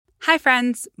Hi,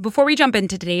 friends. Before we jump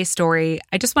into today's story,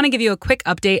 I just want to give you a quick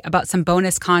update about some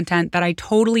bonus content that I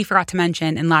totally forgot to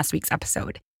mention in last week's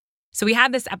episode. So we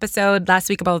had this episode last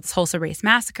week about the Tulsa Race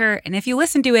Massacre, and if you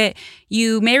listen to it,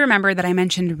 you may remember that I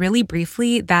mentioned really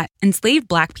briefly that enslaved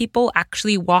Black people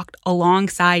actually walked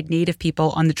alongside Native people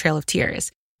on the Trail of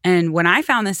Tears. And when I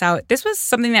found this out, this was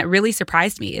something that really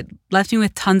surprised me. It left me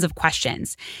with tons of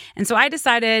questions. And so I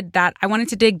decided that I wanted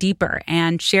to dig deeper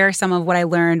and share some of what I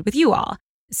learned with you all.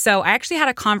 So I actually had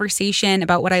a conversation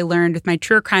about what I learned with my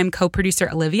true crime co-producer,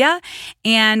 Olivia,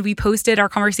 and we posted our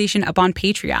conversation up on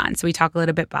Patreon. So we talk a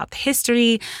little bit about the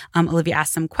history. Olivia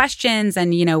asked some questions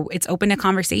and, it's open to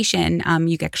conversation.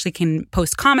 You actually can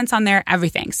post comments on there,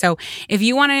 everything. So if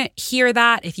you want to hear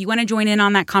that, if you want to join in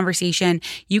on that conversation,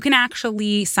 you can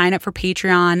actually sign up for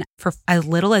Patreon for as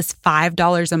little as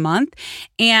 $5 a month.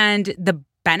 And the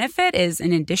benefit is,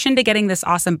 in addition to getting this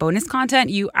awesome bonus content,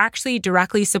 you actually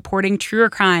directly supporting True or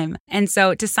Crime. And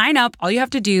so to sign up, all you have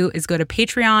to do is go to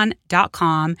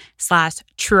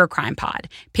patreon.com/trueorcrimepod.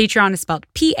 Patreon is spelled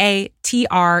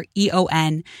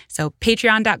Patreon. So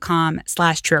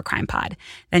patreon.com/trueorcrimepod.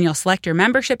 Then you'll select your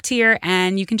membership tier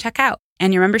and you can check out.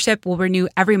 And your membership will renew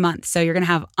every month. So you're going to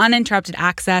have uninterrupted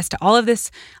access to all of this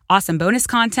awesome bonus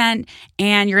content.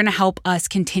 And you're going to help us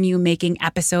continue making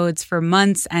episodes for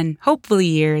months and hopefully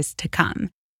years to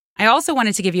come. I also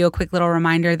wanted to give you a quick little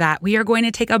reminder that we are going to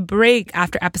take a break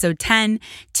after episode 10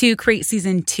 to create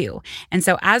season 2. And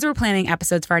so as we're planning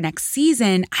episodes for our next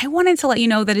season, I wanted to let you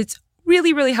know that it's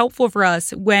really, really helpful for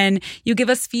us when you give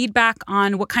us feedback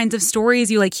on what kinds of stories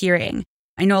you like hearing.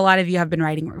 I know a lot of you have been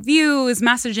writing reviews,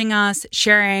 messaging us,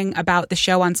 sharing about the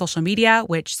show on social media,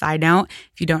 which, side note,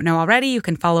 if you don't know already, you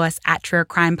can follow us at True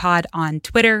Crime Pod on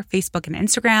Twitter, Facebook, and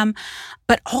Instagram.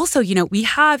 But also, we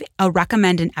have a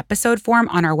recommend an episode form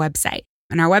on our website.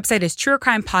 And our website is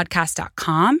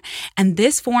trueorcrimepodcast.com. And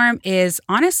this form is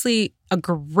honestly a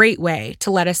great way to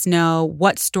let us know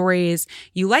what stories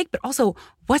you like, but also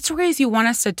what stories you want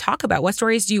us to talk about. What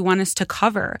stories do you want us to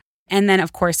cover? And then,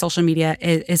 of course, social media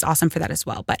is awesome for that as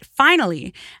well. But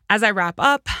finally, as I wrap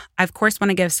up, I, of course,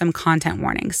 want to give some content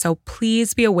warnings. So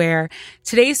please be aware,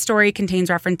 today's story contains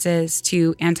references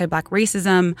to anti-Black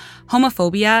racism,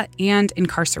 homophobia, and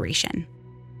incarceration.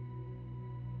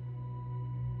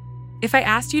 If I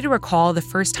asked you to recall the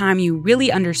first time you really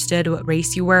understood what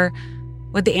race you were,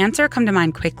 would the answer come to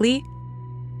mind quickly?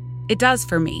 It does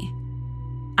for me.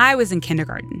 I was in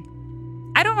kindergarten.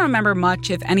 I don't remember much,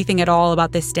 if anything at all,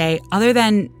 about this day other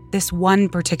than this one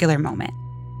particular moment.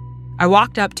 I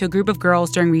walked up to a group of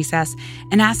girls during recess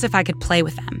and asked if I could play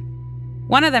with them.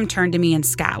 One of them turned to me and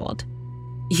scowled.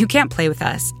 "You can't play with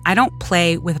us. I don't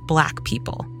play with Black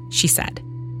people," she said.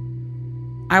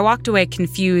 I walked away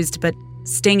confused but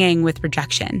stinging with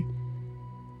rejection.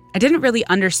 I didn't really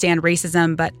understand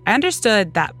racism, but I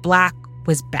understood that Black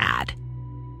was bad.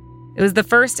 It was the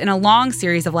first in a long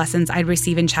series of lessons I'd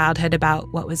receive in childhood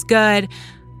about what was good,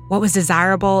 what was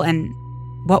desirable, and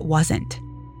what wasn't.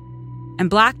 And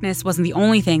Blackness wasn't the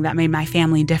only thing that made my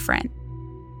family different.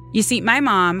 You see, my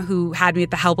mom, who had me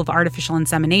with the help of artificial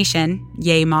insemination,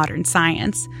 yay modern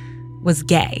science, was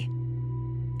gay.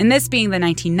 And this being the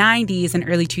 1990s and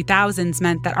early 2000s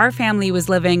meant that our family was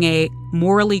living a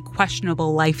morally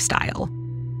questionable lifestyle.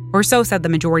 Or so said the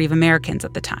majority of Americans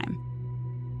at the time.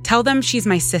 "Tell them she's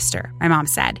my sister," my mom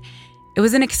said. It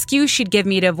was an excuse she'd give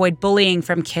me to avoid bullying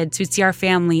from kids who'd see our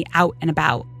family out and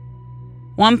about.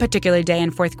 One particular day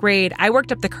in 4th grade, I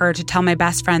worked up the courage to tell my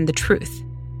best friend the truth.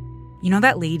 "You know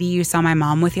that lady you saw my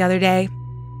mom with the other day?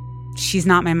 She's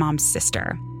not my mom's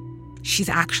sister. She's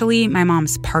actually my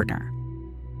mom's partner."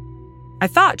 I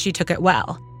thought she took it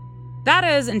well. That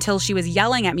is, until she was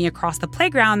yelling at me across the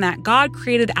playground that God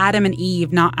created Adam and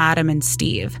Eve, not Adam and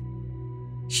Steve.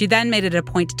 She then made it a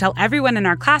point to tell everyone in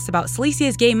our class about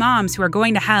Celicia's gay moms who are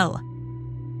going to hell.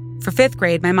 For 5th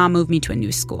grade, my mom moved me to a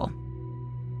new school.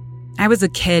 I was a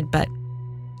kid, but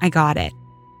I got it.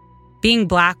 Being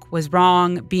Black was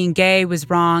wrong, being gay was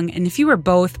wrong, and if you were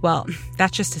both, well,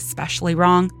 that's just especially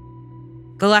wrong.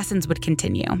 The lessons would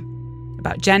continue.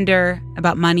 About gender,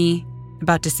 about money,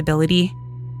 about disability.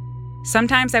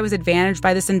 Sometimes I was advantaged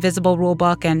by this invisible rule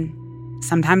book, and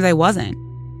sometimes I wasn't.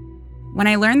 When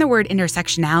I learned the word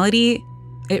intersectionality,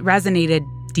 it resonated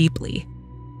deeply.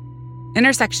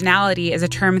 Intersectionality is a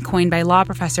term coined by law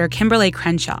professor Kimberly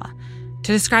Crenshaw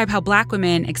to describe how Black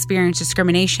women experience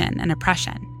discrimination and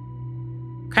oppression.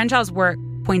 Crenshaw's work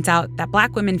points out that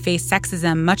Black women face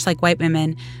sexism much like white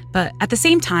women, but at the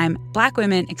same time, Black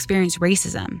women experience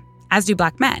racism, as do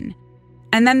Black men.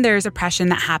 And then there's oppression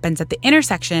that happens at the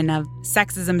intersection of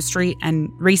Sexism Street and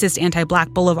racist anti-Black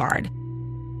Boulevard.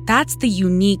 that's the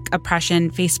unique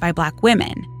oppression faced by Black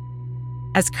women.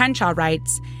 As Crenshaw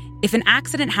writes, if an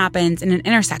accident happens in an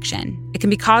intersection, it can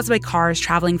be caused by cars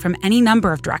traveling from any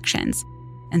number of directions,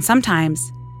 and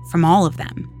sometimes from all of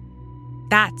them.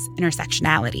 That's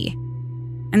intersectionality.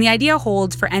 And the idea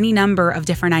holds for any number of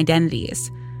different identities,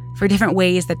 for different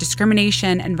ways that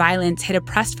discrimination and violence hit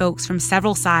oppressed folks from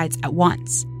several sides at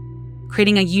once,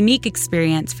 creating a unique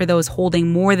experience for those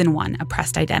holding more than one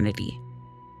oppressed identity.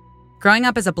 Growing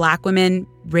up as a Black woman,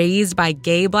 raised by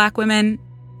gay Black women,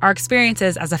 our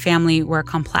experiences as a family were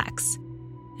complex,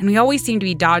 and we always seemed to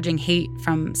be dodging hate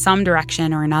from some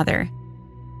direction or another.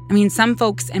 I mean, some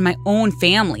folks in my own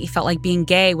family felt like being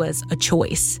gay was a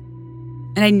choice.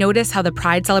 And I noticed how the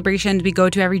Pride celebrations we go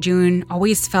to every June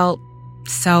always felt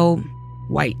so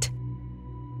white.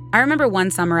 I remember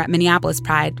one summer at Minneapolis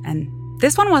Pride, and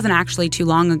this one wasn't actually too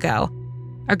long ago.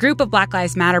 A group of Black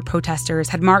Lives Matter protesters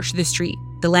had marched through the street,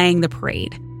 delaying the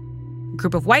parade. A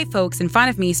group of white folks in front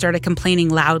of me started complaining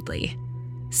loudly.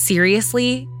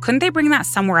 Seriously? Couldn't they bring that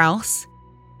somewhere else?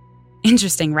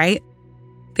 Interesting, right?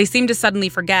 They seemed to suddenly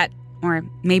forget, or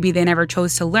maybe they never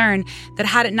chose to learn, that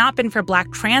had it not been for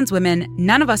Black trans women,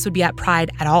 none of us would be at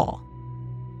Pride at all.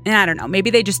 And I don't know, maybe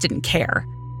they just didn't care.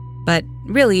 But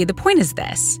really, the point is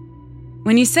this.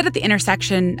 When you sit at the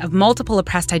intersection of multiple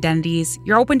oppressed identities,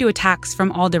 you're open to attacks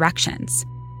from all directions.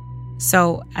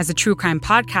 So, as a true crime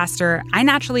podcaster, I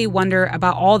naturally wonder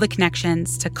about all the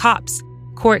connections to cops,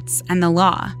 courts, and the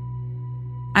law.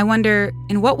 I wonder,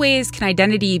 in what ways can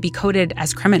identity be coded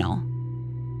as criminal?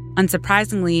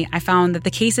 Unsurprisingly, I found that the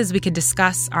cases we could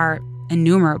discuss are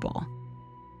innumerable.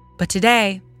 But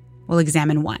today, we'll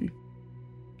examine one.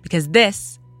 Because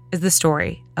this is the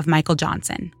story of Michael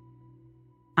Johnson.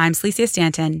 I'm Celicia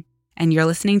Stanton, and you're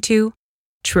listening to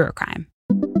Truer Crime.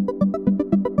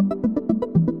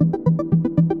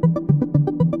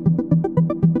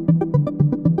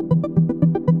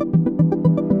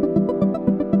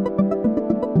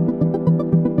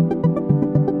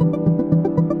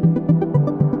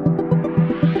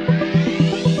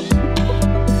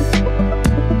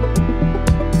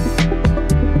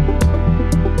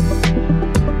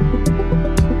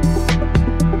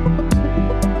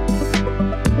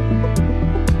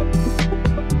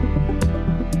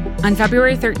 On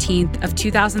February 13th of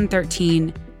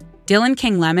 2013, Dylan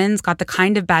King Lemons got the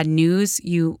kind of bad news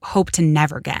you hope to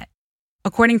never get.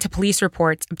 According to police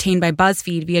reports obtained by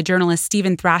BuzzFeed via journalist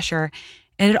Stephen Thrasher,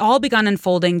 it had all begun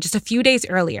unfolding just a few days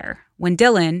earlier when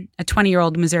Dylan, a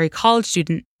 20-year-old Missouri college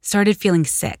student, started feeling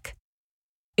sick.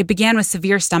 It began with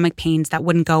severe stomach pains that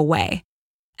wouldn't go away,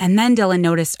 and then Dylan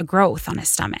noticed a growth on his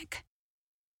stomach.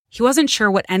 He wasn't sure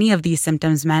what any of these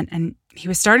symptoms meant, and he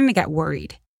was starting to get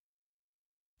worried.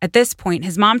 At this point,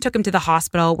 his mom took him to the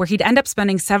hospital where he'd end up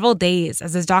spending several days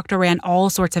as his doctor ran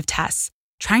all sorts of tests,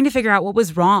 trying to figure out what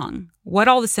was wrong, what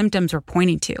all the symptoms were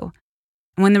pointing to.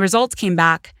 And when the results came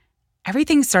back,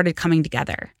 everything started coming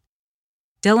together.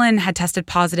 Dylan had tested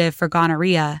positive for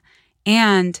gonorrhea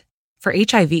and for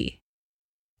HIV.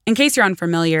 In case you're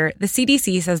unfamiliar, the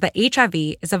CDC says that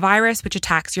HIV is a virus which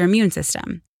attacks your immune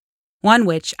system, one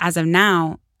which, as of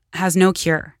now, has no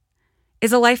cure,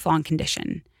 is a lifelong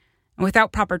condition.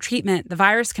 Without proper treatment, the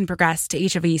virus can progress to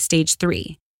HIV stage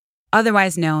 3,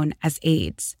 otherwise known as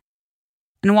AIDS.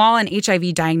 And while an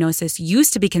HIV diagnosis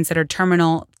used to be considered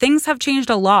terminal, things have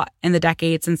changed a lot in the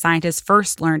decades since scientists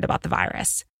first learned about the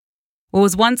virus. What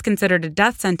was once considered a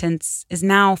death sentence is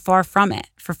now far from it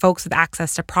for folks with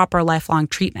access to proper lifelong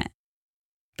treatment.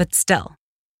 But still,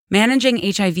 managing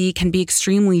HIV can be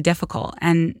extremely difficult,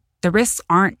 and the risks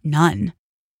aren't none.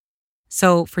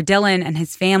 So for Dylan and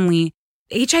his family,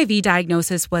 the HIV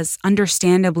diagnosis was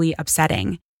understandably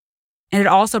upsetting, and it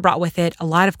also brought with it a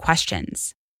lot of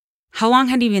questions. How long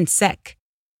had he been sick?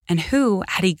 And who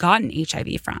had he gotten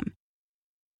HIV from?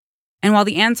 And while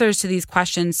the answers to these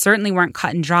questions certainly weren't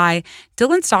cut and dry,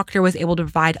 Dylan's doctor was able to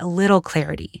provide a little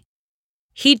clarity.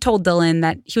 He'd told Dylan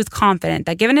that he was confident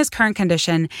that given his current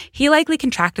condition, he likely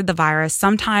contracted the virus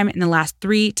sometime in the last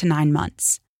 3 to 9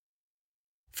 months.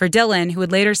 For Dylan, who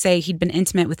would later say he'd been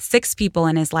intimate with 6 people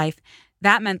in his life,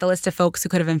 that meant the list of folks who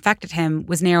could have infected him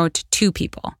was narrowed to 2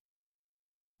 people.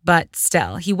 But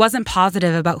still, he wasn't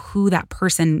positive about who that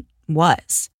person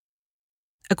was.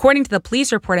 According to the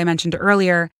police report I mentioned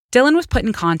earlier, Dylan was put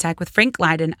in contact with Frank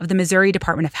Lydon of the Missouri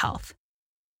Department of Health.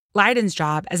 Lydon's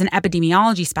job as an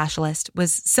epidemiology specialist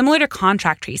was similar to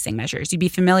contract tracing measures you'd be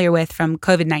familiar with from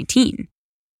COVID-19.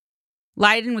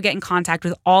 Lydon would get in contact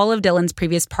with all of Dylan's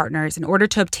previous partners in order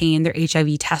to obtain their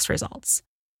HIV test results.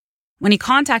 When he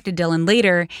contacted Dylan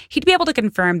later, he'd be able to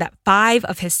confirm that 5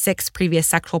 of his 6 previous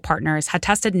sexual partners had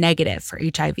tested negative for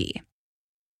HIV.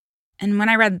 And when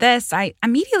I read this, I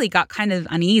immediately got kind of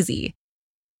uneasy.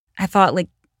 I thought,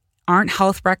 aren't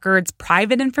health records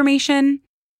private information?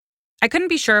 I couldn't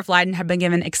be sure if Leiden had been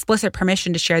given explicit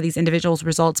permission to share these individuals'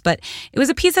 results, but it was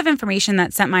a piece of information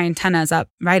that sent my antennas up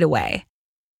right away.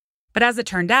 But as it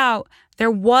turned out, there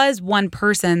was one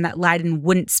person that Leiden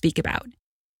wouldn't speak about.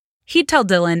 He'd tell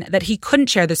Dylan that he couldn't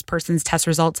share this person's test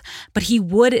results, but he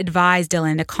would advise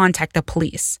Dylan to contact the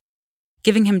police,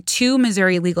 giving him 2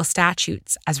 Missouri legal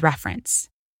statutes as reference.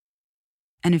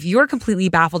 And if you're completely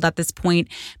baffled at this point,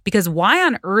 because why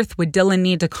on earth would Dylan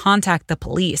need to contact the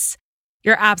police?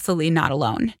 You're absolutely not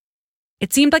alone.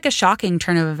 It seemed like a shocking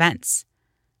turn of events.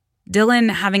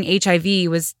 Dylan having HIV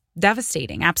was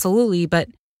devastating, absolutely, but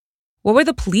what were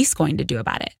the police going to do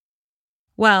about it?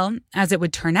 Well, as it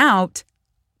would turn out,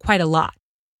 quite a lot,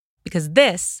 because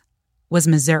this was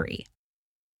Missouri.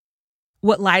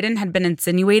 What Leiden had been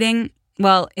insinuating,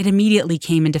 well, it immediately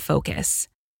came into focus.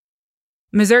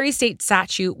 Missouri State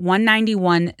Statute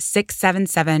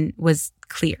 191-677 was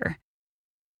clear.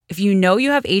 If you know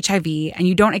you have HIV and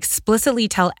you don't explicitly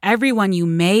tell everyone you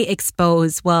may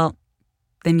expose, well,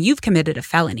 then you've committed a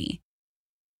felony.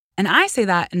 And I say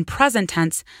that in present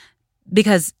tense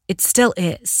because it still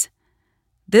is.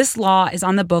 This law is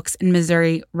on the books in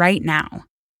Missouri right now.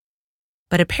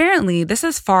 But apparently, this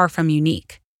is far from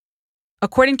unique.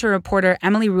 According to reporter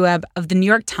Emily Rueb of the New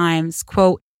York Times,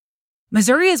 quote,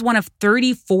 Missouri is one of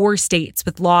 34 states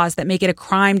with laws that make it a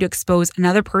crime to expose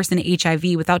another person to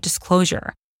HIV without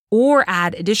disclosure, or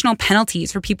add additional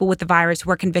penalties for people with the virus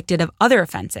who are convicted of other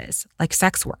offenses, like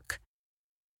sex work.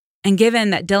 And given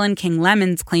that Dylan King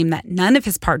Lemon's claimed that none of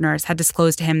his partners had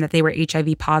disclosed to him that they were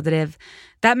HIV positive,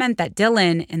 that meant that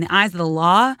Dylan, in the eyes of the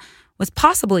law, was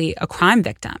possibly a crime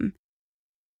victim.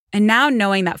 And now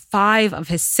knowing that 5 of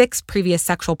his 6 previous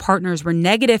sexual partners were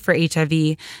negative for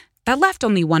HIV, that left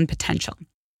only one potential.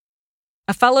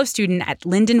 A fellow student at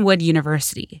Lindenwood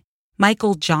University,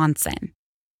 Michael Johnson,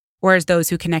 or as those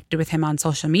who connected with him on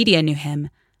social media knew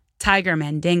him, Tiger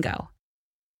Mandingo.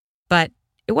 But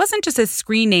it wasn't just his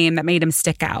screen name that made him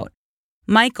stick out.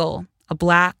 Michael, a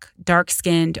black,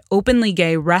 dark-skinned, openly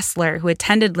gay wrestler who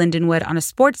attended Lindenwood on a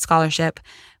sports scholarship,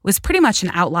 was pretty much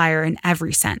an outlier in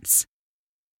every sense.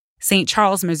 St.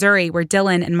 Charles, Missouri, where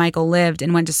Dylan and Michael lived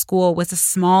and went to school, was a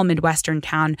small Midwestern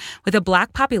town with a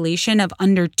black population of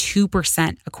under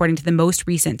 2%, according to the most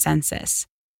recent census.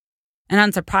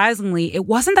 And unsurprisingly, it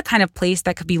wasn't the kind of place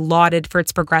that could be lauded for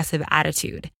its progressive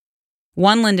attitude.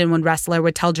 One Lindenwood wrestler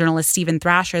would tell journalist Stephen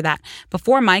Thrasher that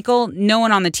before Michael, no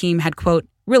one on the team had, quote,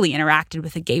 really interacted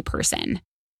with a gay person.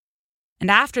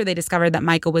 And after they discovered that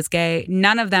Michael was gay,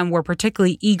 none of them were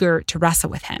particularly eager to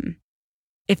wrestle with him.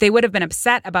 If they would have been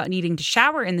upset about needing to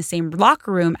shower in the same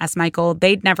locker room as Michael,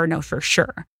 they'd never know for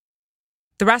sure.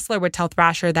 The wrestler would tell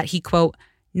Thrasher that he, quote,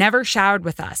 never showered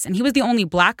with us, and he was the only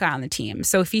black guy on the team,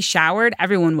 so if he showered,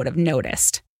 everyone would have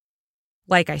noticed.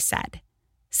 Like I said,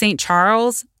 St.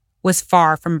 Charles was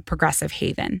far from a progressive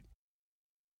haven.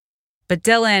 But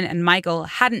Dylan and Michael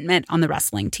hadn't met on the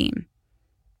wrestling team.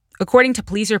 According to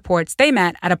police reports, they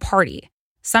met at a party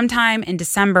sometime in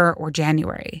December or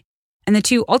January, and the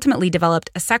two ultimately developed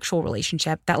a sexual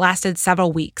relationship that lasted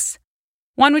several weeks,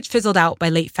 one which fizzled out by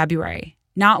late February,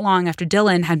 not long after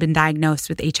Dylan had been diagnosed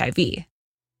with HIV.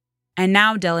 And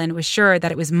now Dylan was sure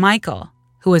that it was Michael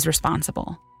who was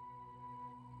responsible.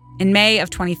 In May of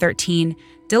 2013,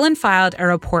 Dylan filed a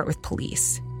report with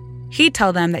police. He'd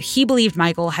tell them that he believed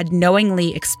Michael had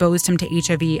knowingly exposed him to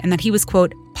HIV and that he was,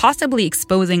 quote, possibly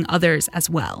exposing others as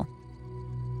well.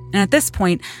 And at this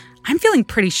point, I'm feeling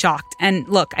pretty shocked. And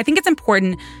look, I think it's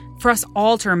important for us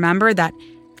all to remember that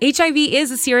HIV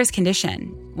is a serious condition,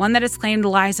 one that has claimed the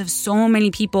lives of so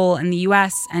many people in the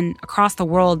US and across the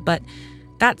world. But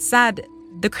that said,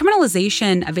 the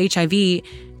criminalization of HIV,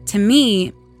 to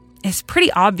me, is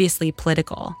pretty obviously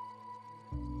political.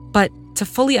 But to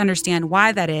fully understand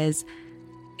why that is,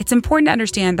 it's important to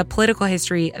understand the political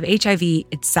history of HIV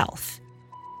itself.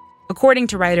 According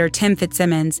to writer Tim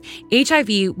Fitzsimmons,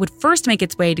 HIV would first make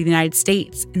its way to the United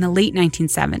States in the late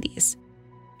 1970s.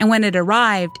 And when it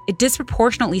arrived, it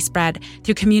disproportionately spread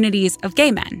through communities of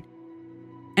gay men.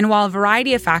 And while a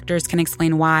variety of factors can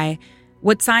explain why,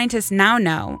 what scientists now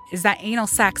know is that anal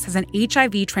sex has an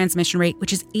HIV transmission rate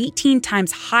which is 18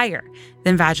 times higher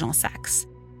than vaginal sex.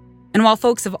 And while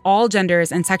folks of all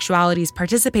genders and sexualities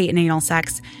participate in anal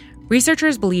sex,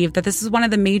 researchers believe that this is one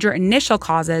of the major initial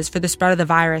causes for the spread of the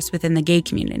virus within the gay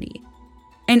community.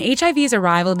 And HIV's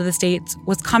arrival to the States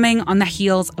was coming on the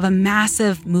heels of a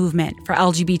massive movement for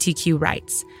LGBTQ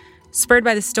rights, spurred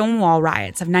by the Stonewall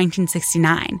riots of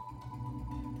 1969.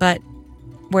 But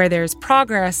where there's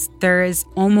progress, there is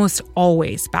almost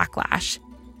always backlash.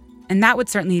 And that would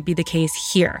certainly be the case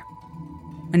here,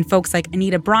 when folks like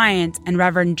Anita Bryant and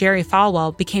Reverend Jerry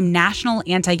Falwell became national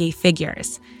anti-gay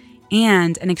figures,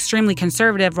 and an extremely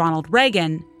conservative Ronald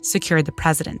Reagan secured the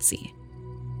presidency.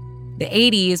 The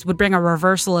 80s would bring a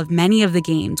reversal of many of the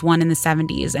gains won in the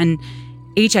 70s, and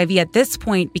HIV at this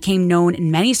point became known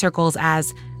in many circles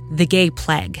as the gay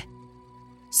plague.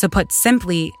 So put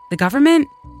simply, the government,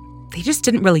 they just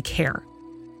didn't really care.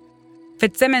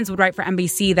 Fitzsimmons would write for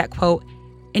NBC that, quote,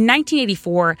 in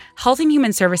 1984, Health and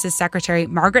Human Services Secretary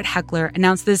Margaret Heckler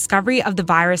announced the discovery of the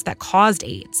virus that caused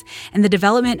AIDS and the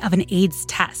development of an AIDS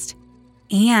test,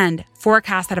 and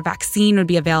forecast that a vaccine would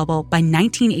be available by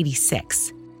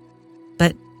 1986.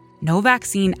 But no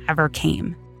vaccine ever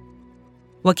came.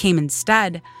 What came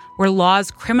instead were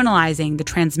laws criminalizing the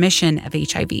transmission of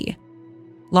HIV.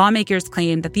 Lawmakers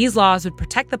claimed that these laws would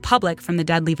protect the public from the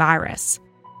deadly virus.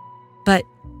 But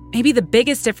maybe the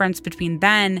biggest difference between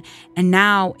then and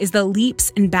now is the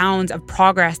leaps and bounds of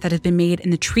progress that has been made in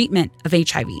the treatment of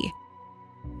HIV.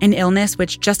 An illness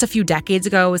which just a few decades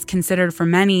ago was considered for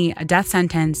many a death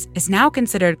sentence is now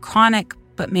considered chronic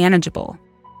but manageable.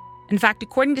 In fact,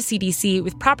 according to CDC,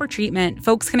 with proper treatment,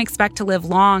 folks can expect to live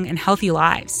long and healthy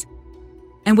lives.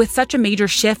 And with such a major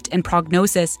shift in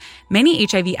prognosis, many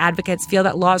HIV advocates feel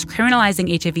that laws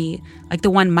criminalizing HIV, like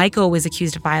the one Michael was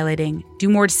accused of violating, do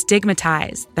more to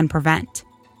stigmatize than prevent.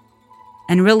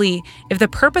 And really, if the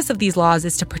purpose of these laws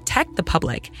is to protect the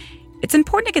public, it's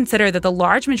important to consider that the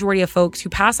large majority of folks who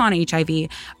pass on HIV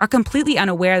are completely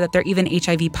unaware that they're even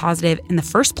HIV positive in the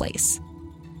first place.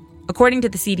 According to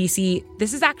the CDC,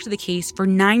 this is actually the case for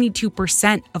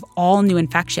 92% of all new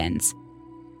infections.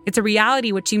 It's a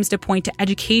reality which seems to point to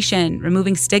education,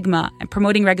 removing stigma, and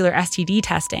promoting regular STD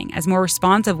testing as more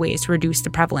responsive ways to reduce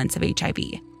the prevalence of HIV.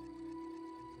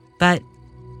 But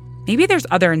maybe there's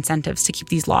other incentives to keep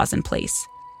these laws in place.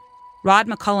 Rod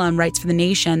McCullum writes for The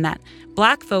Nation that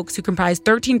Black folks, who comprise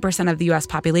 13% of the U.S.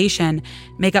 population,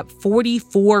 make up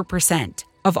 44%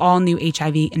 of all new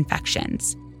HIV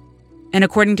infections. And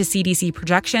according to CDC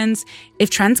projections, if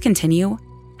trends continue,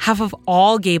 half of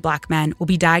all gay Black men will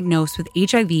be diagnosed with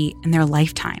HIV in their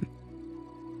lifetime.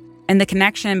 And the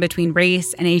connection between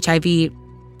race and HIV,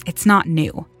 it's not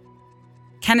new.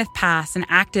 Kenneth Pass, an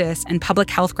activist and public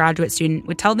health graduate student,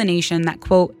 would tell The Nation that,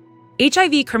 quote,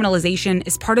 HIV criminalization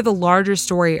is part of the larger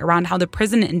story around how the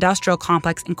prison industrial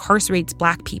complex incarcerates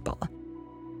Black people.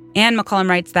 And McCullum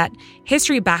writes that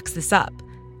history backs this up,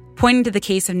 pointing to the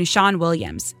case of Nushawn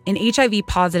Williams, an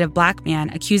HIV-positive Black man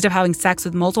accused of having sex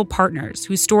with multiple partners,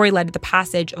 whose story led to the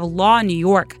passage of a law in New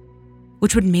York,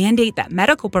 which would mandate that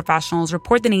medical professionals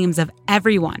report the names of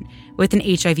everyone with an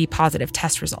HIV-positive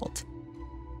test result.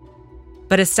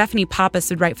 But as Stephanie Pappas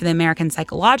would write for the American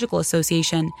Psychological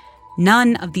Association,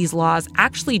 none of these laws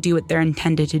actually do what they're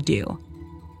intended to do,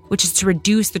 which is to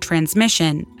reduce the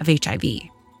transmission of HIV.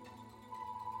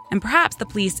 And perhaps the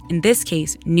police in this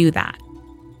case knew that,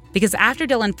 because after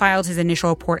Dylan filed his initial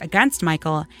report against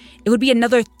Michael, it would be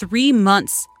another 3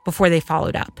 months before they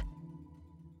followed up.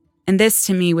 And this,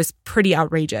 to me, was pretty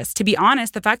outrageous. To be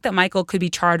honest, the fact that Michael could be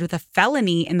charged with a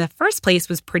felony in the first place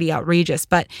was pretty outrageous.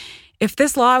 But if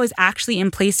this law was actually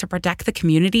in place to protect the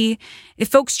community, if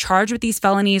folks charged with these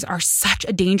felonies are such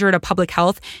a danger to public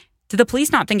health, did the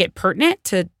police not think it pertinent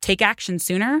to take action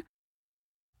sooner?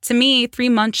 To me, 3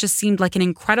 months just seemed like an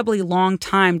incredibly long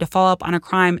time to follow up on a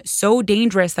crime so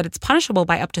dangerous that it's punishable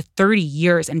by up to 30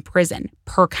 years in prison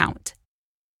per count.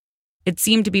 It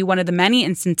seemed to be one of the many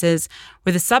instances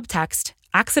where the subtext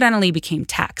accidentally became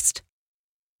text.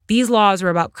 These laws were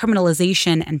about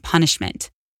criminalization and punishment,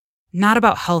 not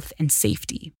about health and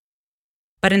safety.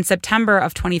 But in September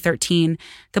of 2013,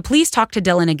 the police talked to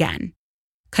Dylan again,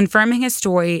 confirming his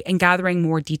story and gathering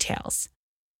more details.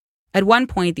 At one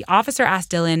point, the officer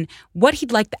asked Dylan what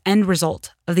he'd like the end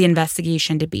result of the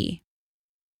investigation to be.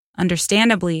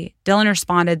 Understandably, Dylan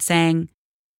responded saying,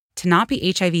 to not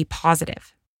be HIV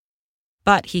positive.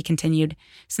 But, he continued,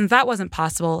 since that wasn't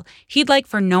possible, he'd like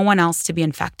for no one else to be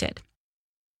infected.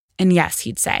 And yes,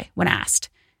 he'd say, when asked,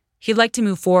 he'd like to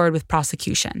move forward with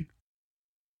prosecution.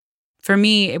 For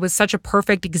me, it was such a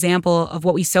perfect example of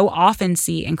what we so often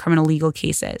see in criminal legal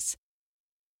cases.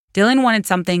 Dylan wanted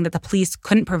something that the police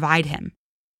couldn't provide him,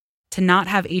 to not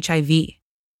have HIV.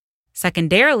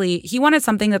 Secondarily, he wanted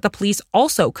something that the police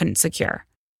also couldn't secure,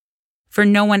 for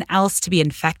no one else to be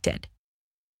infected.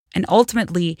 And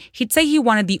ultimately, he'd say he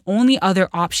wanted the only other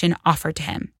option offered to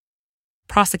him,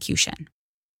 prosecution.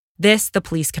 This the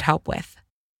police could help with.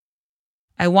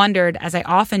 I wondered, as I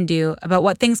often do, about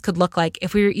what things could look like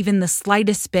if we were even the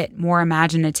slightest bit more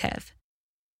imaginative.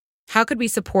 How could we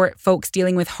support folks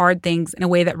dealing with hard things in a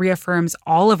way that reaffirms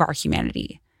all of our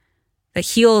humanity, that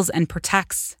heals and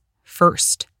protects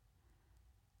first?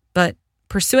 But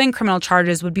pursuing criminal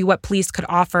charges would be what police could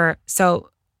offer, so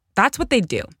that's what they'd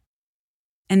do.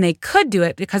 And they could do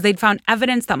it because they'd found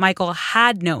evidence that Michael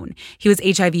had known he was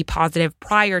HIV positive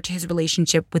prior to his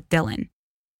relationship with Dylan.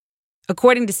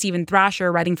 According to Stephen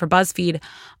Thrasher, writing for BuzzFeed,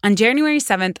 on January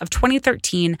 7th of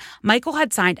 2013, Michael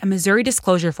had signed a Missouri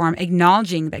disclosure form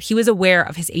acknowledging that he was aware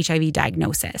of his HIV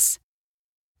diagnosis.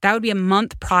 That would be a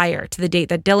month prior to the date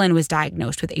that Dylan was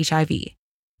diagnosed with HIV.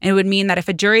 And it would mean that if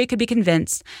a jury could be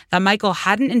convinced that Michael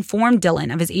hadn't informed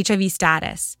Dylan of his HIV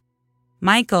status,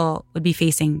 Michael would be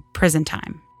facing prison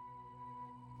time.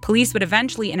 Police would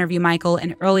eventually interview Michael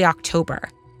in early October.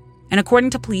 And according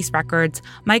to police records,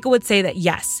 Michael would say that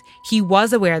yes, he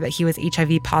was aware that he was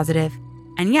HIV positive.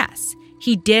 And yes,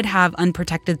 he did have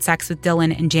unprotected sex with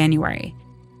Dylan in January.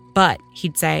 But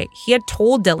he'd say he had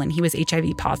told Dylan he was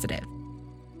HIV positive.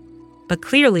 But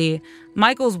clearly,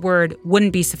 Michael's word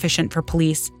wouldn't be sufficient for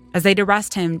police as they'd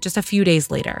arrest him just a few days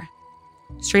later,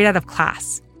 straight out of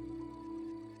class.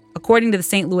 According to the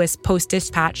St. Louis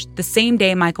Post-Dispatch, the same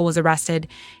day Michael was arrested,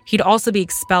 he'd also be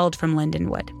expelled from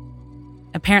Lindenwood.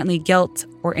 Apparently, guilt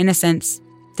or innocence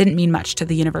didn't mean much to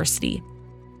the university.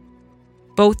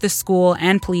 Both the school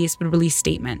and police would release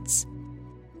statements.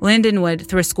 Lindenwood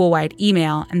through a school-wide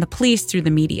email, and the police through the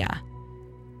media.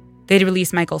 They'd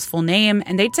release Michael's full name,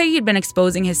 and they'd say he'd been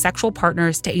exposing his sexual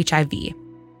partners to HIV.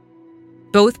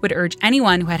 Both would urge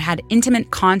anyone who had had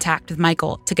intimate contact with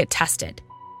Michael to get tested.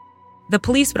 The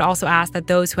police would also ask that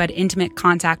those who had intimate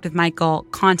contact with Michael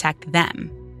contact them.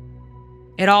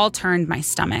 It all turned my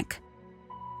stomach.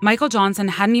 Michael Johnson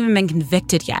hadn't even been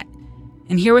convicted yet,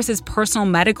 and here was his personal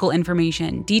medical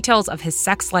information, details of his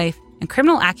sex life, and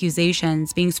criminal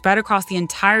accusations being spread across the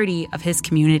entirety of his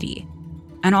community.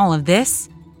 And all of this,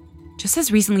 just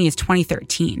as recently as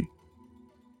 2013.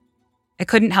 I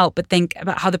couldn't help but think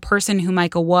about how the person who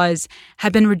Michael was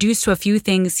had been reduced to a few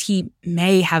things he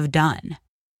may have done.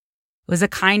 It was a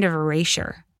kind of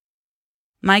erasure.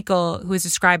 Michael, who was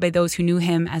described by those who knew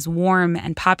him as warm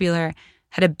and popular,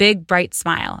 had a big, bright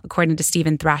smile, according to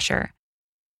Stephen Thrasher.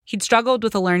 He'd struggled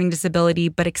with a learning disability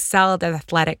but excelled at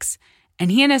athletics, and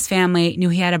he and his family knew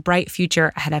he had a bright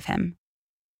future ahead of him.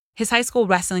 His high school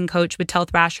wrestling coach would tell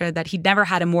Thrasher that he'd never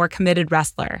had a more committed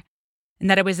wrestler, and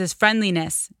that it was his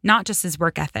friendliness, not just his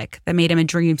work ethic, that made him a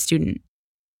dream student.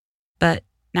 But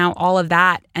now all of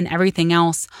that and everything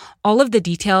else, all of the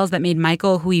details that made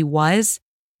Michael who he was,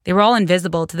 they were all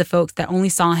invisible to the folks that only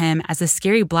saw him as a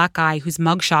scary black guy whose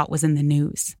mugshot was in the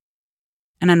news.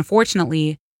 And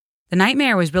unfortunately, the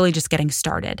nightmare was really just getting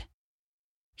started.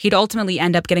 He'd ultimately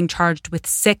end up getting charged with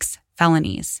 6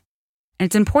 felonies. And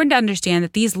it's important to understand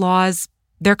that these laws,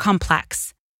 they're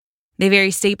complex. They vary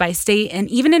state by state, and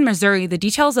even in Missouri, the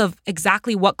details of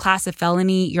exactly what class of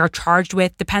felony you're charged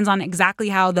with depends on exactly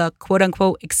how the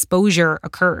quote-unquote exposure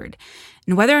occurred,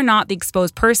 and whether or not the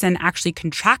exposed person actually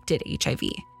contracted HIV.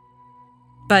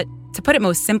 But to put it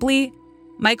most simply,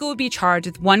 Michael would be charged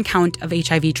with 1 count of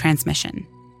HIV transmission,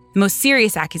 the most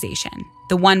serious accusation,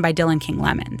 the one by Dylan King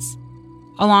Lemons,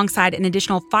 alongside an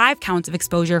additional 5 counts of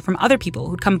exposure from other people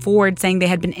who'd come forward saying they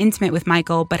had been intimate with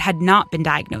Michael but had not been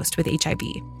diagnosed with HIV.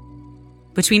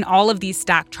 Between all of these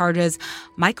stacked charges,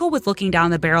 Michael was looking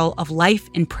down the barrel of life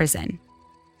in prison,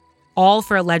 all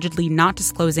for allegedly not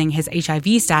disclosing his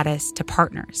HIV status to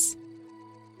partners.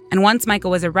 And once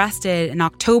Michael was arrested in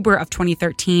October of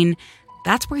 2013,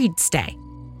 that's where he'd stay.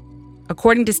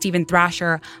 According to Stephen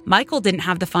Thrasher, Michael didn't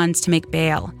have the funds to make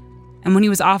bail, and when he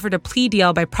was offered a plea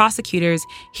deal by prosecutors,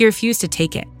 he refused to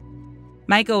take it.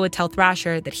 Michael would tell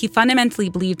Thrasher that he fundamentally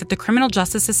believed that the criminal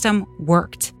justice system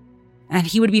worked, and that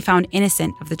he would be found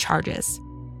innocent of the charges.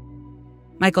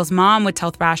 Michael's mom would tell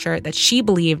Thrasher that she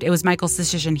believed it was Michael's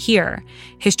decision here,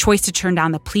 his choice to turn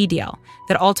down the plea deal,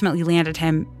 that ultimately landed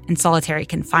him in solitary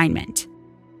confinement,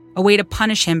 a way to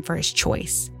punish him for his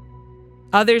choice.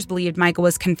 Others believed Michael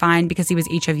was confined because he was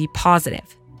HIV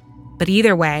positive. But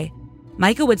either way,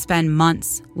 Michael would spend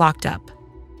months locked up,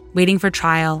 waiting for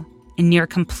trial in near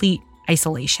complete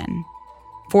isolation,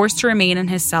 forced to remain in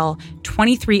his cell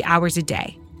 23 hours a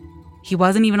day. He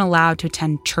wasn't even allowed to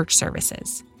attend church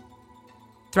services.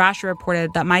 Thrasher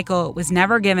reported that Michael was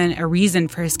never given a reason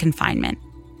for his confinement.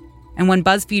 And when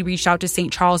BuzzFeed reached out to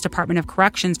St. Charles Department of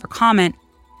Corrections for comment,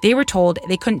 they were told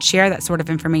they couldn't share that sort of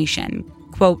information,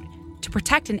 quote, to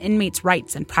protect an inmate's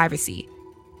rights and privacy.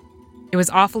 It was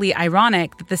awfully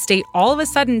ironic that the state all of a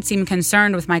sudden seemed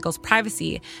concerned with Michael's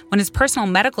privacy when his personal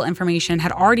medical information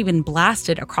had already been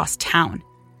blasted across town.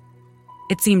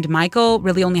 It seemed Michael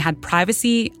really only had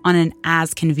privacy on an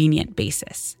as-convenient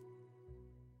basis.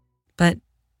 But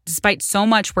despite so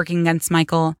much working against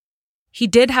Michael, he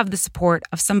did have the support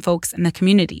of some folks in the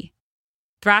community.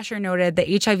 Thrasher noted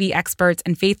that HIV experts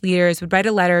and faith leaders would write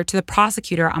a letter to the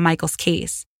prosecutor on Michael's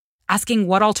case, asking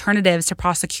what alternatives to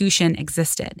prosecution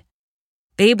existed.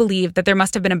 They believed that there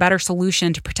must have been a better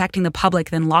solution to protecting the public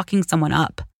than locking someone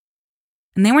up.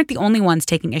 And they weren't the only ones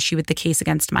taking issue with the case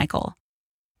against Michael.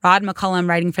 Rod McCullum,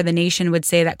 writing for The Nation, would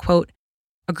say that, quote,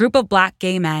 a group of Black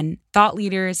gay men, thought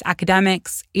leaders,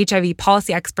 academics, HIV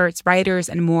policy experts, writers,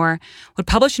 and more would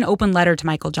publish an open letter to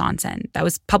Michael Johnson that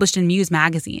was published in Muse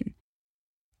magazine.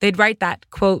 They'd write that,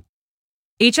 quote,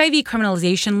 HIV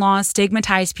criminalization laws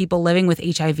stigmatize people living with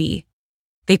HIV.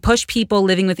 They push people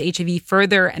living with HIV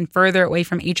further and further away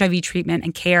from HIV treatment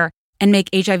and care and make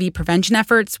HIV prevention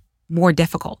efforts more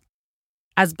difficult.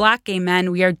 As Black gay men,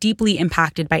 we are deeply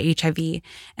impacted by HIV,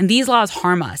 and these laws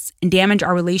harm us and damage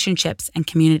our relationships and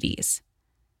communities.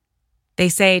 They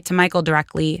say to Michael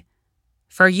directly,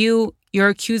 for you, your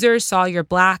accusers saw your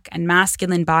Black and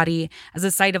masculine body as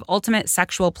a site of ultimate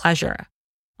sexual pleasure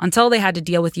until they had to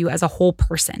deal with you as a whole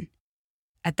person.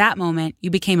 At that moment,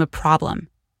 you became a problem,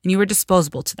 and you were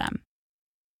disposable to them.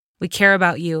 We care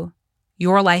about you.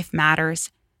 Your life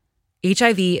matters.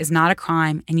 HIV is not a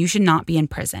crime, and you should not be in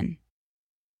prison.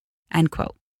 End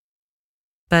quote.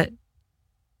 But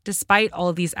despite all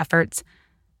of these efforts,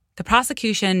 the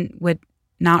prosecution would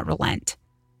not relent.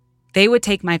 They would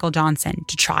take Michael Johnson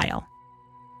to trial.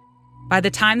 By the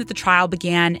time that the trial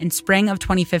began in spring of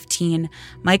 2015,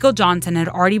 Michael Johnson had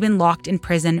already been locked in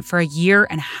prison for a year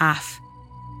and a half.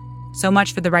 So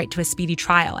much for the right to a speedy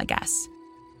trial, I guess.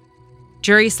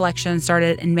 Jury selection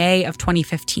started in May of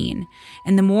 2015,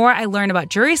 and the more I learned about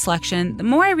jury selection, the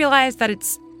more I realized that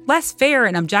it's less fair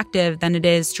and objective than it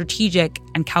is strategic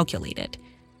and calculated.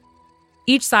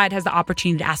 Each side has the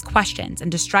opportunity to ask questions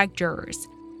and to strike jurors.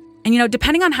 And,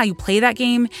 depending on how you play that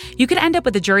game, you could end up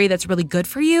with a jury that's really good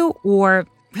for you or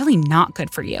really not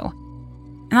good for you.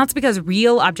 And that's because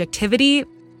real objectivity,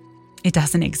 it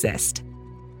doesn't exist.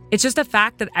 It's just a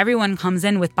fact that everyone comes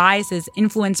in with biases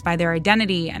influenced by their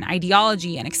identity and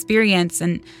ideology and experience.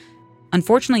 And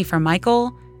unfortunately for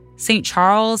Michael, St.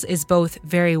 Charles is both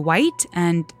very white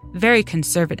and very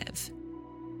conservative.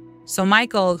 So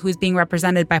Michael, who is being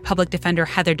represented by public defender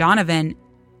Heather Donovan,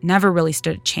 never really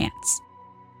stood a chance.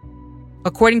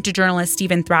 According to journalist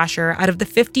Stephen Thrasher, out of the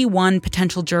 51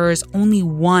 potential jurors, only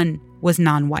one was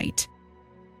non-white.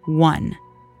 One.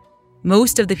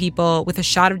 Most of the people with a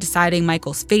shot of deciding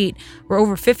Michael's fate were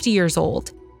over 50 years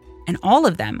old, and all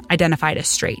of them identified as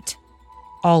straight.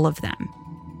 All of them.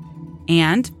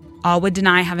 And all would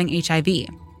deny having HIV.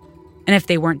 And if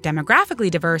they weren't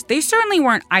demographically diverse, they certainly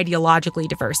weren't ideologically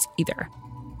diverse either.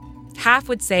 Half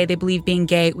would say they believed being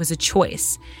gay was a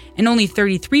choice, and only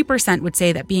 33% would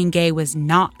say that being gay was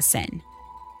not a sin.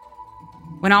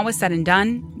 When all was said and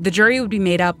done, the jury would be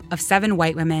made up of 7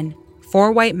 white women,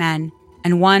 4 white men,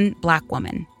 and 1 Black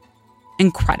woman.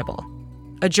 Incredible.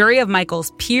 A jury of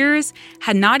Michael's peers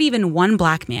had not even 1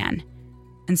 Black man,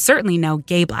 and certainly no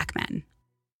gay Black men.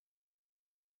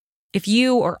 If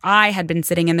you or I had been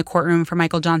sitting in the courtroom for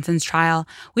Michael Johnson's trial,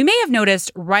 we may have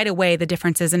noticed right away the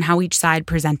differences in how each side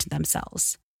presented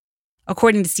themselves.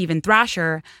 According to Stephen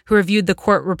Thrasher, who reviewed the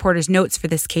court reporter's notes for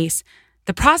this case,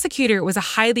 the prosecutor was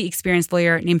a highly experienced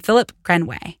lawyer named Philip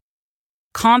Grenway.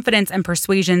 Confidence and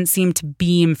persuasion seemed to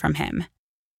beam from him.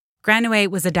 Grenway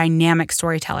was a dynamic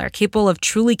storyteller capable of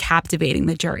truly captivating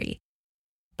the jury.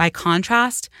 By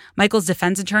contrast, Michael's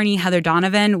defense attorney, Heather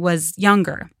Donovan, was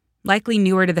younger, likely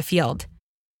newer to the field.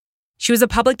 She was a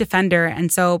public defender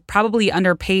and so probably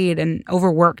underpaid and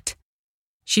overworked.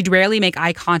 She'd rarely make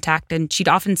eye contact and she'd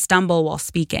often stumble while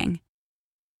speaking.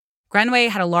 Grenway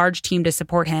had a large team to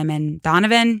support him and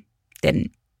Donovan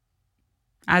didn't.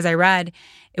 As I read,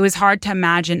 it was hard to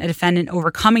imagine a defendant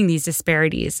overcoming these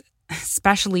disparities,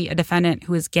 especially a defendant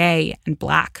who is gay and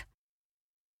Black.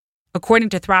 According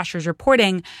to Thrasher's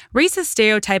reporting, racist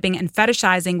stereotyping and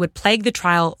fetishizing would plague the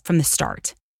trial from the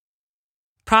start.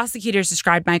 Prosecutors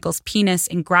described Michael's penis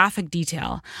in graphic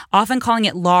detail, often calling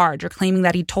it large or claiming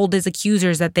that he told his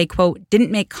accusers that they, quote,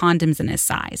 didn't make condoms in his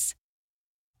size.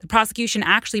 The prosecution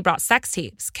actually brought sex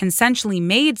tapes, consensually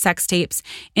made sex tapes,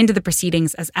 into the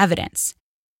proceedings as evidence,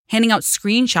 handing out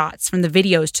screenshots from the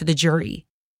videos to the jury,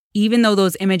 even though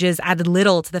those images added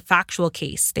little to the factual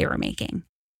case they were making.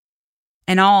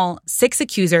 In all, 6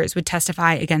 accusers would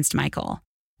testify against Michael,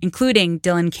 including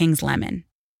Dylan Kings-Lemon.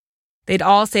 They'd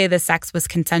all say the sex was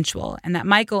consensual and that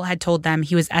Michael had told them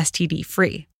he was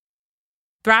STD-free.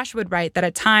 Thrash would write that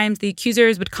at times the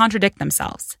accusers would contradict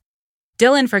themselves.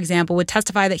 Dylan, for example, would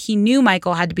testify that he knew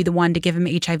Michael had to be the one to give him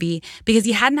HIV because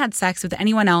he hadn't had sex with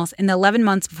anyone else in the 11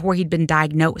 months before he'd been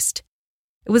diagnosed.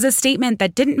 It was a statement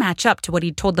that didn't match up to what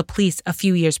he'd told the police a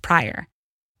few years prior,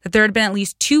 that there had been at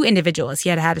least 2 individuals he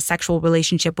had had a sexual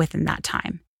relationship with in that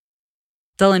time.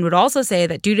 Dylan would also say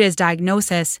that due to his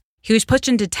diagnosis, he was pushed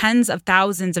into tens of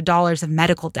thousands of dollars of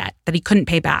medical debt that he couldn't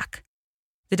pay back.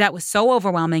 The debt was so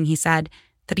overwhelming, he said,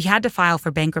 that he had to file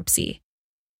for bankruptcy.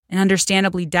 An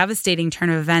understandably devastating turn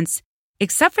of events,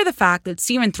 except for the fact that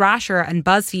Stephen Thrasher and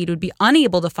BuzzFeed would be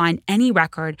unable to find any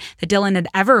record that Dylan had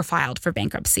ever filed for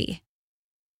bankruptcy.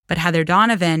 But Heather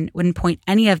Donovan wouldn't point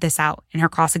any of this out in her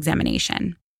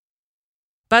cross-examination.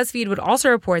 BuzzFeed would also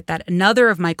report that another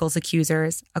of Michael's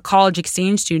accusers, a college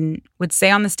exchange student, would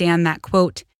say on the stand that,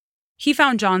 quote, he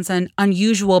found Johnson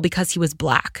unusual because he was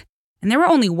Black, and there were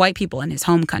only white people in his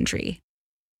home country.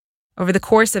 Over the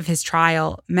course of his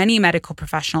trial, many medical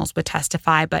professionals would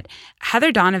testify, but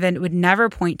Heather Donovan would never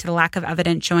point to the lack of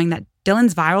evidence showing that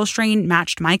Dylan's viral strain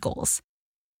matched Michael's.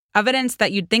 Evidence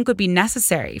that you'd think would be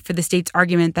necessary for the state's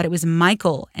argument that it was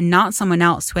Michael and not someone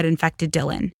else who had infected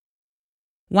Dylan.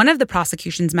 One of the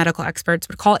prosecution's medical experts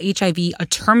would call HIV a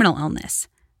terminal illness,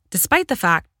 despite the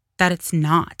fact that it's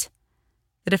not.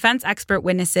 The defense expert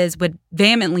witnesses would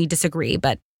vehemently disagree,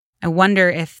 but I wonder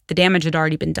if the damage had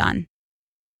already been done.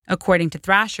 According to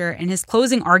Thrasher, in his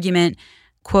closing argument,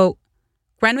 quote,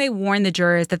 Grenway warned the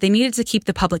jurors that they needed to keep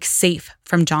the public safe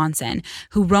from Johnson,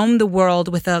 who roamed the world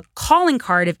with a calling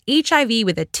card of HIV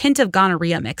with a tint of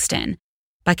gonorrhea mixed in,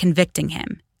 by convicting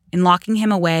him and locking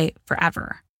him away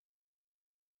forever.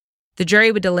 The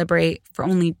jury would deliberate for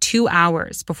only 2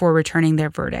 hours before returning their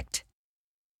verdict.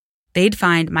 They'd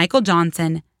find Michael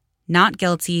Johnson not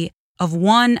guilty of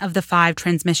one of the 5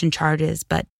 transmission charges,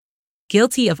 but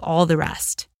guilty of all the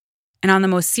rest. And on the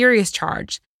most serious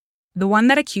charge, the one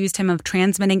that accused him of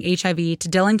transmitting HIV to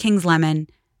Dylan King's lemon,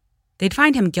 they'd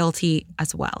find him guilty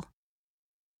as well.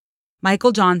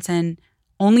 Michael Johnson,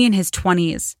 only in his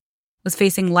 20s, was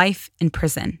facing life in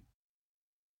prison.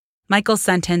 Michael's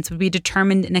sentence would be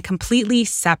determined in a completely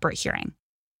separate hearing.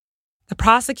 The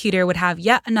prosecutor would have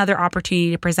yet another opportunity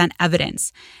to present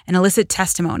evidence and elicit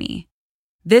testimony,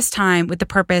 this time with the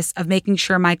purpose of making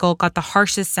sure Michael got the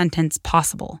harshest sentence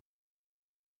possible.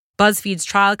 BuzzFeed's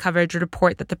trial coverage would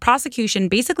report that the prosecution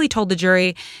basically told the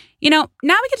jury, now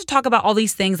we get to talk about all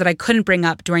these things that I couldn't bring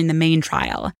up during the main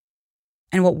trial.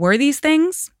 And what were these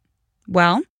things?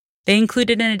 Well, they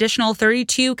included an additional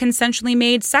 32 consensually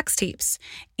made sex tapes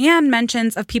and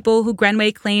mentions of people who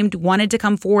Grenway claimed wanted to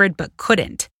come forward but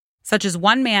couldn't, such as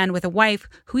one man with a wife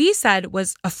who he said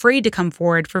was afraid to come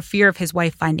forward for fear of his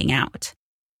wife finding out.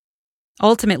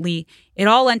 Ultimately, it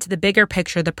all lent to the bigger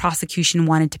picture the prosecution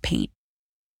wanted to paint.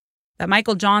 That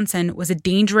Michael Johnson was a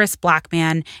dangerous Black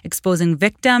man exposing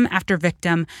victim after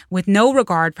victim with no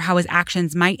regard for how his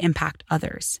actions might impact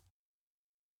others.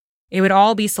 It would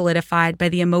all be solidified by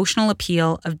the emotional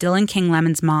appeal of Dylan King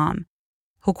Lemon's mom,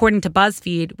 who, according to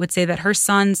BuzzFeed, would say that her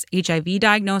son's HIV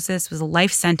diagnosis was a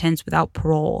life sentence without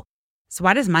parole. So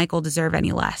why does Michael deserve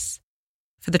any less?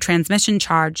 For the transmission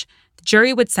charge, the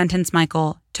jury would sentence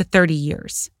Michael to 30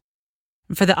 years.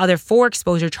 And for the other 4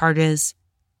 exposure charges,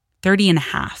 30 and a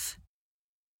half.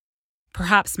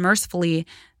 Perhaps mercifully,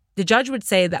 the judge would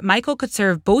say that Michael could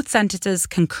serve both sentences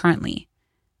concurrently,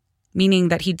 meaning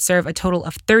that he'd serve a total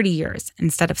of 30 years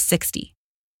instead of 60.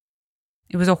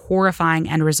 It was a horrifying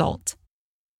end result.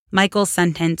 Michael's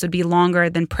sentence would be longer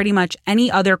than pretty much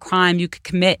any other crime you could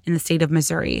commit in the state of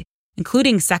Missouri,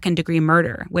 including second-degree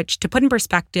murder, which, to put in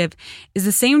perspective, is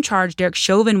the same charge Derek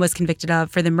Chauvin was convicted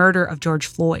of for the murder of George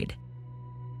Floyd.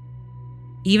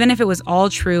 Even if it was all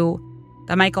true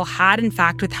that Michael had in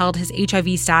fact withheld his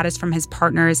HIV status from his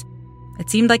partners, it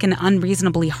seemed like an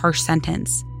unreasonably harsh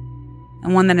sentence,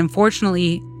 and one that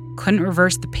unfortunately couldn't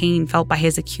reverse the pain felt by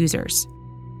his accusers.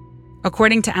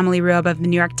 According to Emily Rube of the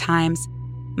New York Times,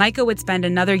 Michael would spend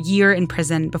another year in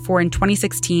prison before in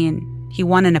 2016 he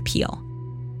won an appeal.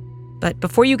 But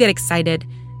before you get excited,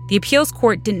 the appeals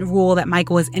court didn't rule that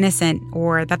Michael was innocent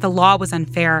or that the law was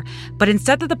unfair, but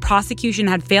instead that the prosecution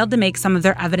had failed to make some of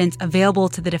their evidence available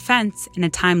to the defense in a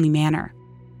timely manner.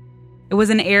 It was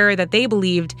an error that they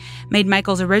believed made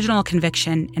Michael's original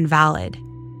conviction invalid.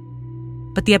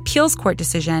 But the appeals court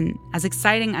decision, as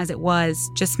exciting as it was,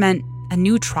 just meant a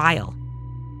new trial.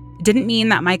 It didn't mean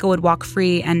that Michael would walk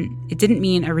free, and it didn't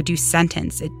mean a reduced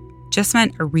sentence. It just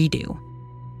meant a redo.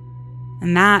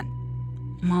 And that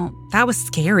was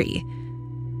scary.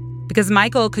 Because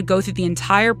Michael could go through the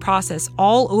entire process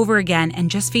all over again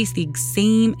and just face the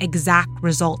same exact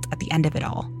result at the end of it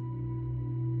all.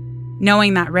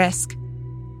 Knowing that risk,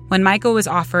 When Michael was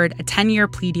offered a 10-year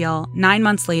plea deal 9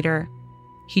 months later,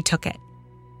 he took it.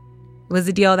 It was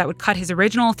a deal that would cut his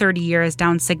original 30 years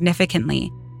down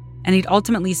significantly, and he'd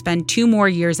ultimately spend 2 more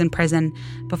years in prison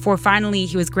before finally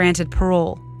he was granted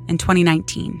parole in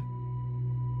 2019.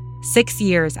 6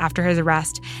 years after his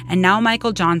arrest, and now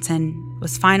Michael Johnson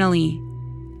was finally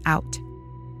out.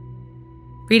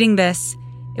 Reading this,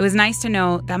 it was nice to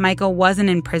know that Michael wasn't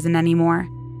in prison anymore,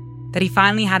 that he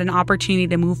finally had an opportunity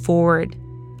to move forward,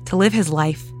 to live his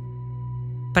life.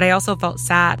 But I also felt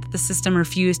sad that the system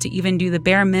refused to even do the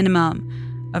bare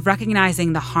minimum of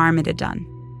recognizing the harm it had done.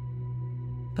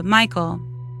 But Michael,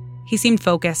 he seemed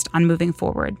focused on moving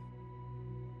forward.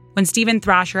 When Stephen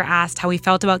Thrasher asked how he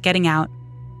felt about getting out,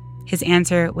 his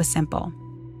answer was simple.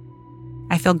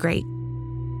 I feel great.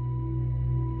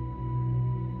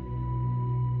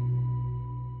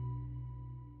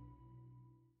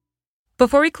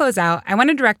 Before we close out, I want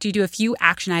to direct you to a few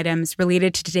action items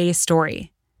related to today's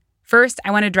story. First,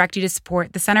 I want to direct you to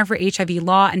support the Center for HIV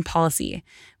Law and Policy,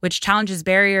 which challenges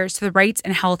barriers to the rights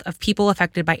and health of people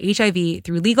affected by HIV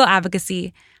through legal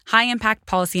advocacy, high-impact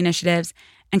policy initiatives,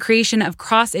 and creation of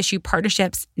cross-issue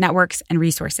partnerships, networks, and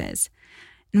resources.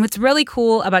 And what's really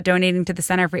cool about donating to the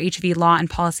Center for HIV Law and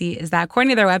Policy is that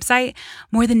according to their website,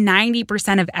 more than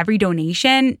 90% of every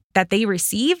donation that they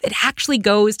receive, it actually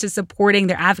goes to supporting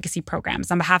their advocacy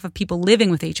programs on behalf of people living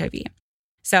with HIV.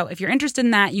 So if you're interested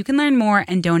in that, you can learn more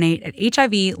and donate at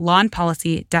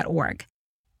hivlawandpolicy.org.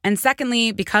 And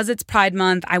secondly, because it's Pride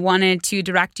Month, I wanted to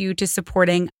direct you to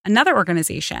supporting another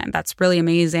organization that's really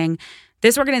amazing.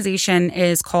 This organization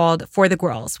is called For the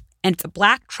Girls. And it's a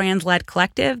Black trans-led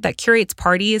collective that curates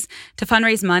parties to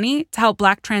fundraise money to help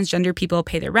Black transgender people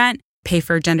pay their rent, pay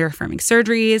for gender-affirming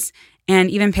surgeries, and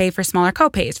even pay for smaller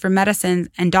co-pays for medicines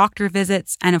and doctor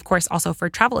visits, and of course also for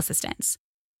travel assistance.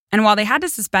 And while they had to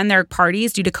suspend their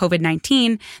parties due to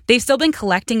COVID-19, they've still been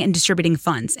collecting and distributing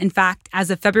funds. In fact,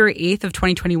 as of February 8th of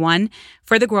 2021,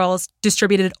 For the Girls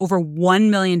distributed over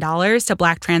 $1 million to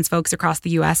Black trans folks across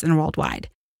the U.S. and worldwide.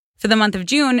 For the month of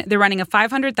June, they're running a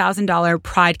 $500,000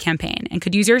 Pride campaign and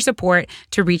could use your support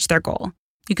to reach their goal.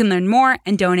 You can learn more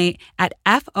and donate at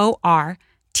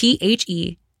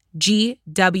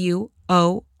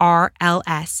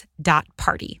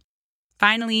forthegworls.party.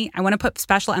 Finally, I want to put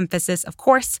special emphasis, of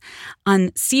course,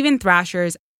 on Stephen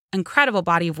Thrasher's incredible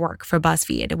body of work for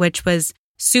BuzzFeed, which was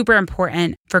super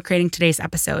important for creating today's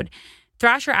episode.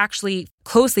 Thrasher actually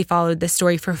closely followed this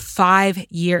story for 5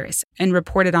 years and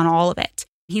reported on all of it.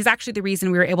 He's actually the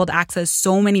reason we were able to access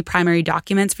so many primary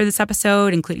documents for this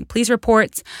episode, including police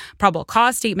reports, probable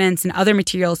cause statements, and other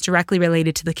materials directly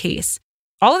related to the case.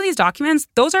 All of these documents,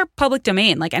 those are public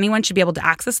domain, like anyone should be able to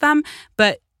access them,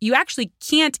 but you actually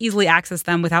can't easily access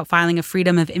them without filing a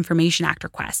Freedom of Information Act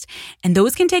request. And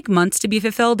those can take months to be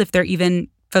fulfilled if they're even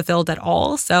fulfilled at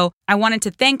all. So I wanted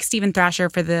to thank Stephen Thrasher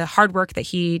for the hard work that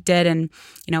he did and,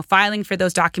 filing for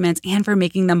those documents and for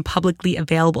making them publicly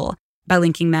available by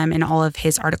linking them in all of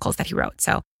his articles that he wrote.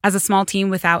 So as a small team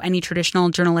without any traditional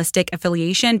journalistic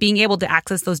affiliation, being able to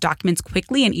access those documents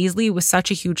quickly and easily was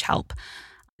such a huge help.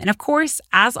 And of course,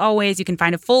 as always, you can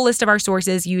find a full list of our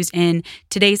sources used in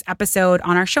today's episode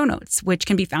on our show notes, which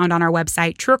can be found on our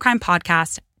website,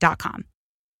 truecrimepodcast.com.